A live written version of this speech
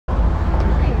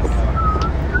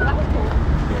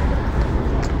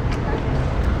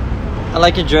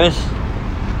like your dress.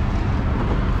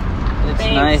 It's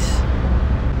Thanks. nice.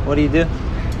 What do you do?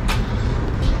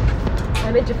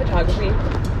 I'm into photography.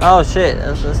 Oh shit,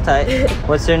 that's tight.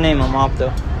 What's your name? I'm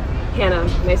Opto. Hannah,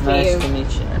 nice Nice to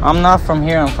meet you. I'm not from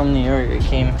here, I'm from New York. I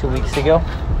came 2 weeks ago.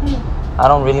 I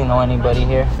don't really know anybody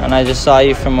here. And I just saw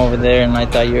you from over there and I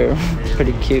thought you were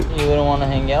pretty cute. You wouldn't want to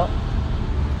hang out?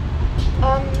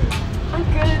 I'm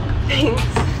good,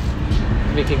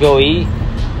 thanks. We could go eat.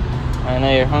 I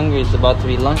know you're hungry, it's about to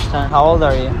be lunchtime. How old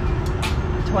are you?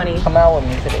 20. Come out with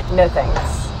me today. No thanks.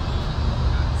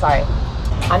 Sorry.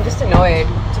 I'm just annoyed,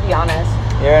 to be honest.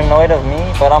 You're annoyed of me,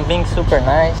 but I'm being super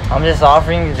nice. I'm just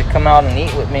offering you to come out and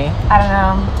eat with me. I don't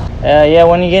know. Yeah,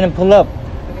 when you gonna pull up?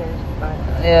 Okay, bye.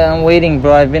 Yeah, I'm waiting,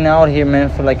 bro. I've been out here, man,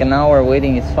 for like an hour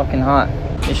waiting. It's fucking hot.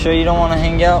 You sure you don't want to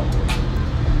hang out?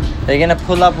 They're gonna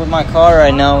pull up with my car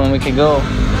right now and we could go.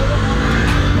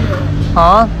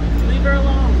 Huh? Leave her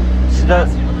alone. She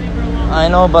asked you to leave her alone. I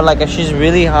know, but like if she's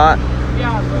really hot.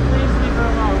 Yeah, but please leave her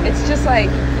alone. It's just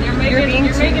like, you're making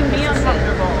me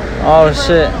uncomfortable. Oh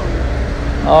shit.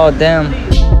 Oh damn.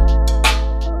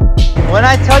 When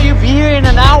I tell you be here in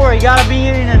an hour, you gotta be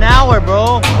here in an hour,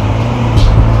 bro.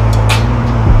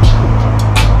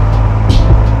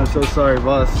 I'm so sorry,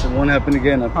 boss. It won't happen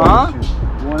again, I promise you.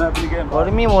 It won't happen again, boss. What do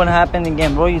you mean won't happen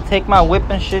again, bro? You take my whip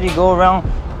and shit, you go around.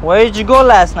 Where did you go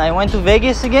last night? Went to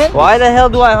Vegas again? Why the hell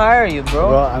do I hire you, bro?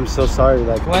 Bro, I'm so sorry.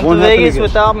 Like, Went it won't to happen Vegas again.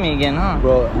 without me again, huh?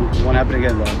 Bro, it won't happen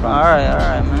again, bro. I promise.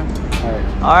 Alright, man.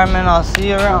 Alright. Alright, man, I'll see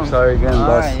you around. I'm sorry again,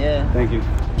 boss. Alright, yeah. Thank you.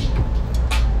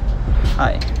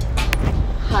 Hi.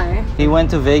 Hi. He went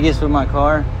to Vegas with my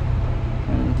car.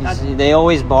 And they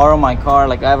always borrow my car.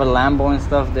 Like, I have a Lambo and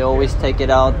stuff. They always take it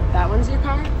out. That one's your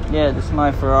car? Yeah, this is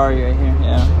my Ferrari right here.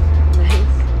 Yeah. Nice.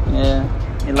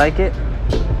 Yeah. You like it?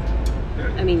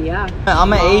 I mean, yeah.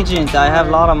 I'm an agent. I have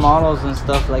a lot of models and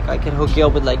stuff. Like, I can hook you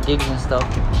up with like gigs and stuff.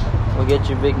 We'll get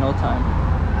you big no time.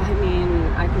 I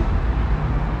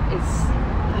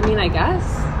mean, I guess.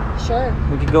 Sure.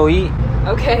 We could go eat.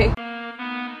 Okay.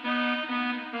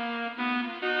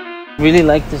 Really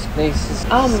like this place. It's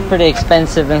pretty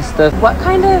expensive and stuff. What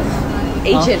kind of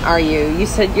agent are you? You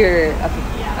said you're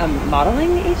a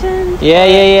modeling agent? Yeah.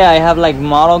 I have like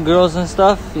model girls and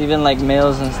stuff, even like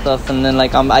males and stuff, and then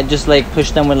like I just like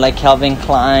push them with like Calvin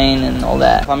Klein and all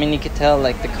that. I mean, you could tell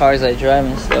like the cars I drive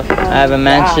and stuff. I have a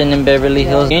mansion in Beverly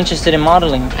Hills. You interested in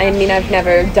modeling? I mean, I've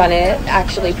never done it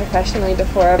actually professionally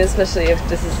before, especially if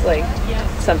this is like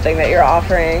something that you're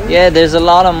offering. Yeah, there's a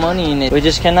lot of money in it. We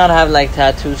just cannot have like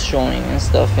tattoos showing and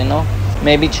stuff, you know?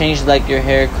 Maybe change like your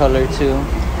hair color too.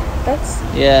 That's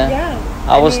yeah.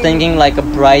 I was thinking like a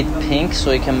bright pink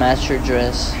so it can match your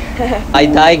dress. I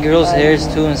dye girls' hairs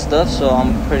too and stuff, so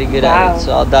I'm pretty good at it.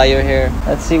 So I'll dye your hair.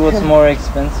 Let's see what's more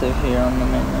expensive here on the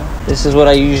menu. This is what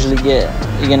I usually get.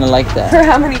 You're gonna like that. For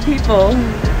how many people?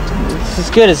 This is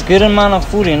good. It's good amount of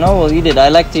food, you know. We'll eat it. I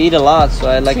like to eat a lot, so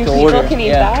I like to order. 2 people can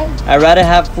eat that? I'd rather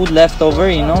have food left over,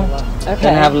 you know,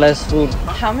 than have less food.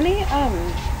 How many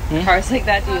cars like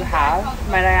that do you have,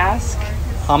 might I ask?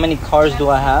 How many cars do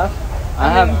I have?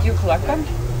 Do you collect them?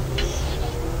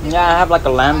 Yeah, I have like a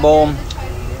Lambo.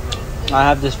 I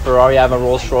have this Ferrari. I have a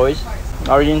Rolls Royce.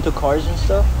 Are you into cars and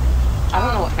stuff? I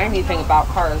don't know anything about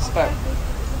cars, but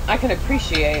I can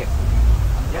appreciate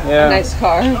Yeah. a nice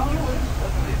car.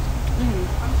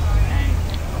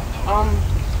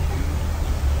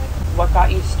 What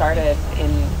got you started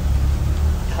in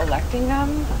collecting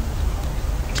them?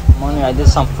 Money. I did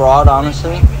some fraud,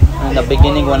 honestly. In the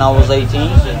beginning, when I was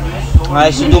 18, I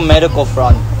used to do medical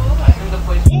fraud.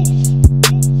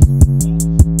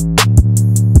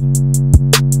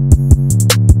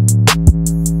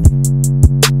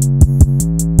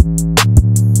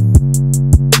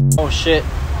 Oh shit.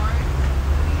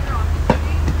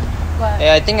 What?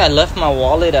 Hey, I think I left my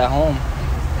wallet at home.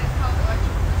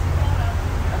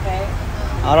 Okay.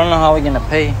 I don't know how we're gonna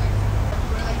pay.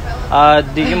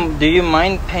 Do you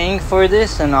mind paying for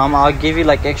this? And I'll give you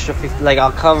like extra 50. Like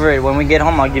I'll cover it when we get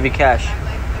home. I'll give you cash.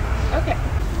 Okay.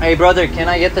 Hey brother, can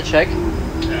I get the check?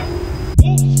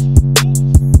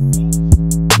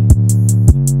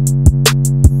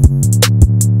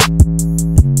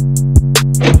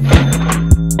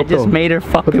 I just made her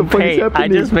fucking pay. I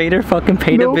just made her fucking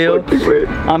pay the bill.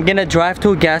 I'm gonna drive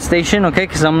to a gas station, okay?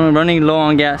 Cause I'm running low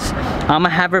on gas. I'm gonna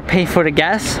have her pay for the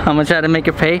gas. I'm gonna try to make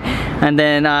her pay. And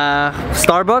then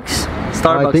Starbucks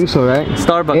Starbucks. I think so, right?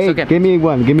 Starbucks. Hey, okay. give me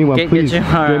one, Okay, please. get you.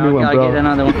 All right, give me one, I'll bro. get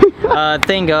another one.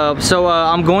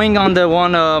 I'm going on the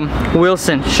one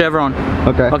Wilson Chevron.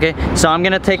 Okay. Okay. So I'm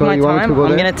gonna take So my you want me time. to go I'm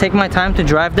there? gonna take my time to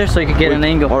drive there so you can get an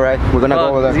angle. All right, we're gonna go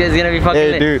over there. It's gonna be fucking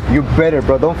Hey, lit. dude, you better,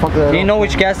 bro. Don't fuck that up. You know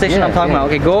which gas station I'm talking about?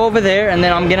 Okay, go over there, and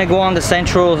then I'm gonna go on the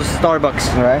Central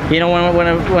Starbucks. All right. You know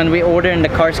when we order and the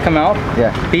cars come out?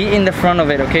 Yeah. Be in the front of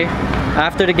it, okay?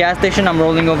 After the gas station, I'm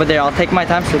rolling over there. I'll take my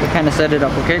time so we kind of set it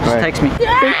up, okay? Just right. text me.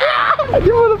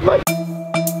 You wanna fight?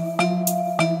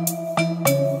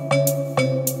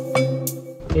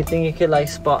 You think you could like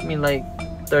spot me like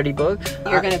 30 bucks?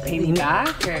 You're gonna pay me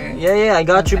back, or? Yeah, I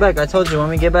got you back. I told you when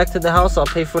we get back to the house, I'll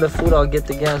pay for the food. I'll get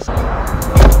the gas.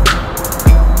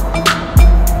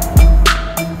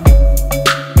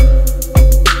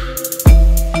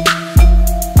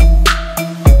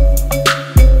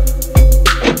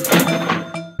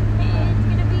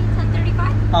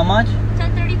 How much?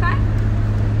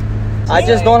 $10.35. I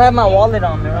just don't have my wallet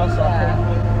on me, or else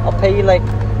I'll pay you like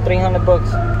 300 bucks.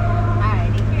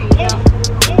 Alrighty, here you go.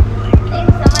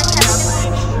 Thanks so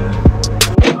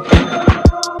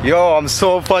much. Yo, I'm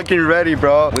so fucking ready,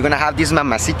 bro. We're gonna have these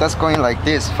mamacitas going like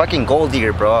this. Fucking gold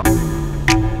digger, bro.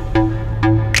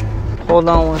 Hold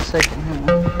on 1 second.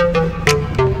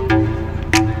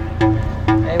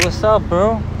 Hey, what's up,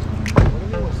 bro?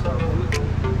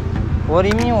 What do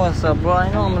you mean what's up, bro? I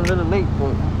know I'm a little late,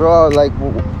 Bro, like,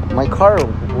 my car,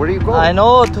 where do you go? I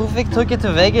know, Tufik took it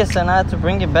to Vegas and I had to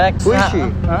bring it back. Who is she?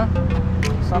 Huh?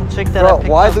 Some chick that Bro, I picked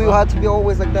why up, do you bro. have to be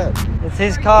always like that? It's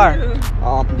his car.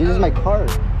 This is my car. I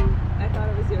thought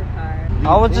it was your car.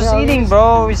 I was just eating,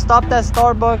 bro. We stopped at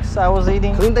Starbucks. I was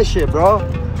eating. Clean that shit, bro.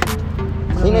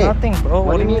 Clean it. Nothing, bro.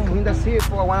 What do you mean clean that seat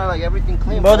for? I want like everything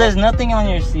clean, Bro, there's nothing on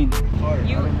your seat.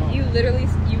 You literally,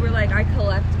 you were like, I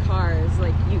collect cars,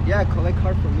 like you. Yeah, collect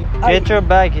car for me. Get your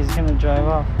bag. He's gonna drive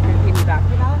off. You're gonna pay me back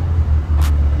for that?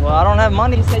 Well, I don't have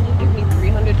money. You said you'd give me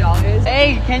 $300.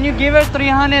 Hey, can you give her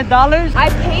 $300? I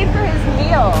paid for his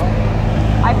meal.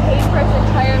 I paid for his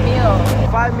entire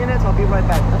meal. 5 minutes, I'll be right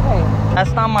back. Okay.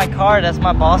 That's not my car. That's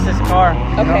my boss's car.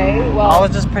 Okay, well. I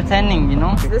was just pretending, you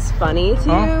know? Is this funny to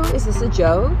you? Is this a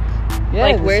joke? Yeah,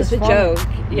 Like, this where's is the fun. joke?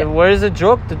 Yeah, where's the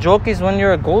joke? The joke is when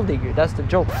you're a gold digger. That's the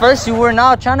joke. First, you were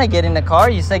now trying to get in the car.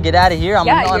 You said, get out of here. I'm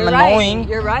annoying. Right.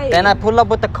 You're right. Then I pull up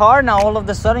with the car. Now all of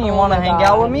a sudden, you want to my hang God.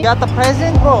 out with me? Got the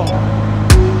present, bro.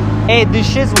 Hey, this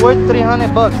shit's worth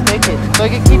 300 bucks. Take it. So you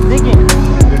can keep digging.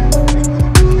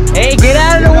 Hey, get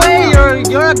out of the way.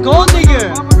 You're a gold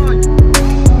digger.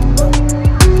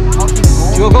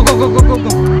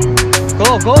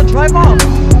 Go, drive off.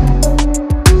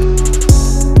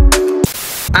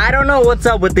 I don't know what's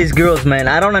up with these girls, man.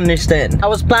 I don't understand. I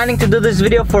was planning to do this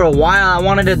video for a while. I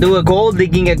wanted to do a gold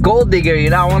digger, you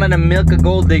know. I wanted to milk a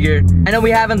gold digger. I know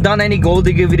we haven't done any gold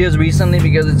digger videos recently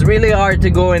because it's really hard to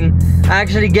go and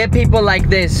actually get people like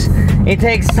this. It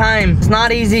takes time. It's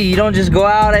not easy. You don't just go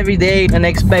out every day and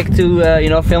expect to, you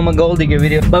know, film a gold digger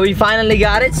video. But we finally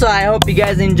got it, so I hope you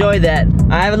guys enjoy that.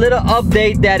 I have a little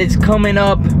update that is coming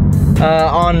up.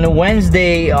 On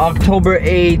Wednesday, October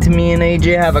 8th, me and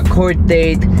AJ have a court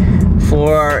date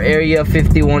for our Area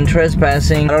 51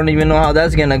 trespassing. I don't even know how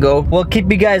that's gonna go. We'll keep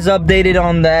you guys updated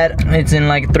on that. It's in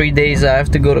like 3 days. I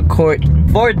have to go to court.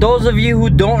 For those of you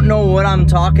who don't know what I'm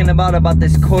talking about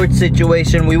this court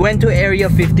situation, we went to Area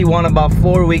 51 about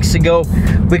 4 weeks ago.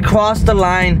 We crossed the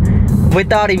line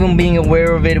without even being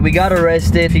aware of it. We got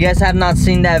arrested. If you guys have not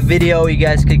seen that video, you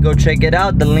guys could go check it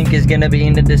out. The link is gonna be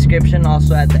in the description,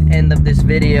 also at the end of this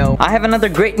video. I have another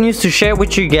great news to share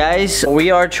with you guys.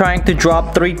 We are trying to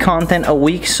drop 3 content a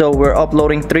week, so we're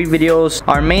uploading 3 videos.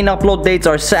 Our main upload dates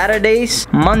are Saturdays,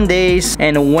 Mondays,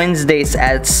 and Wednesdays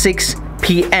at 6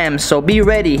 p.m. So be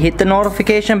ready. Hit the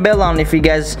notification bell on if you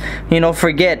guys, you know,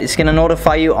 forget. It's gonna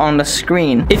notify you on the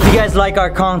screen. If you guys like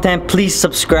our content, please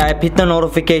subscribe. Hit the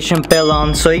notification bell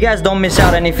on so you guys don't miss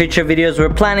out any future videos. We're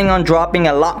planning on dropping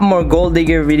a lot more gold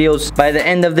digger videos by the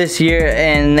end of this year,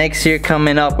 and next year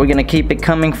coming up. We're gonna keep it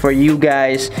coming for you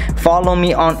guys. Follow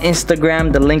me on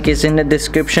Instagram. The link is in the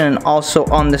description and also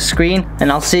on the screen.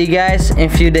 And I'll see you guys in a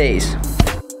few days.